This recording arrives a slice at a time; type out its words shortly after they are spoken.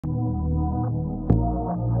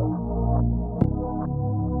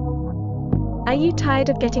Are you tired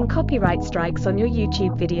of getting copyright strikes on your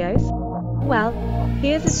YouTube videos? Well,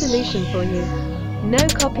 here's a solution for you. No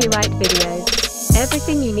copyright videos.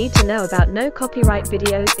 Everything you need to know about no copyright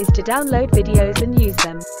videos is to download videos and use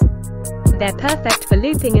them. They're perfect for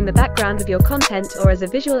looping in the background of your content or as a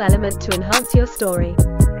visual element to enhance your story.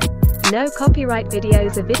 No copyright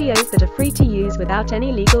videos are videos that are free to use without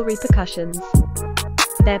any legal repercussions.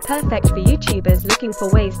 They're perfect for YouTubers looking for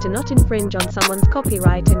ways to not infringe on someone's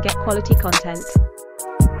copyright and get quality content.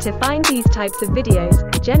 To find these types of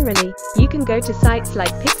videos, generally, you can go to sites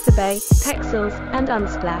like Pixabay, Pexels, and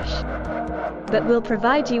Unsplash. But we'll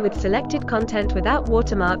provide you with selected content without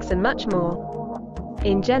watermarks and much more.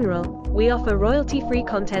 In general, we offer royalty-free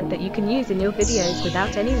content that you can use in your videos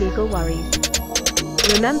without any legal worries.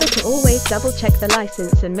 Remember to always double-check the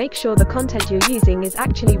license and make sure the content you're using is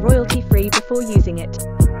actually royalty-free before using it.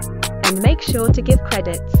 And make sure to give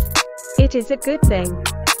credits. It is a good thing.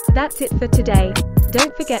 That's it for today.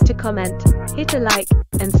 Don't forget to comment, hit a like,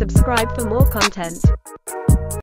 and subscribe for more content.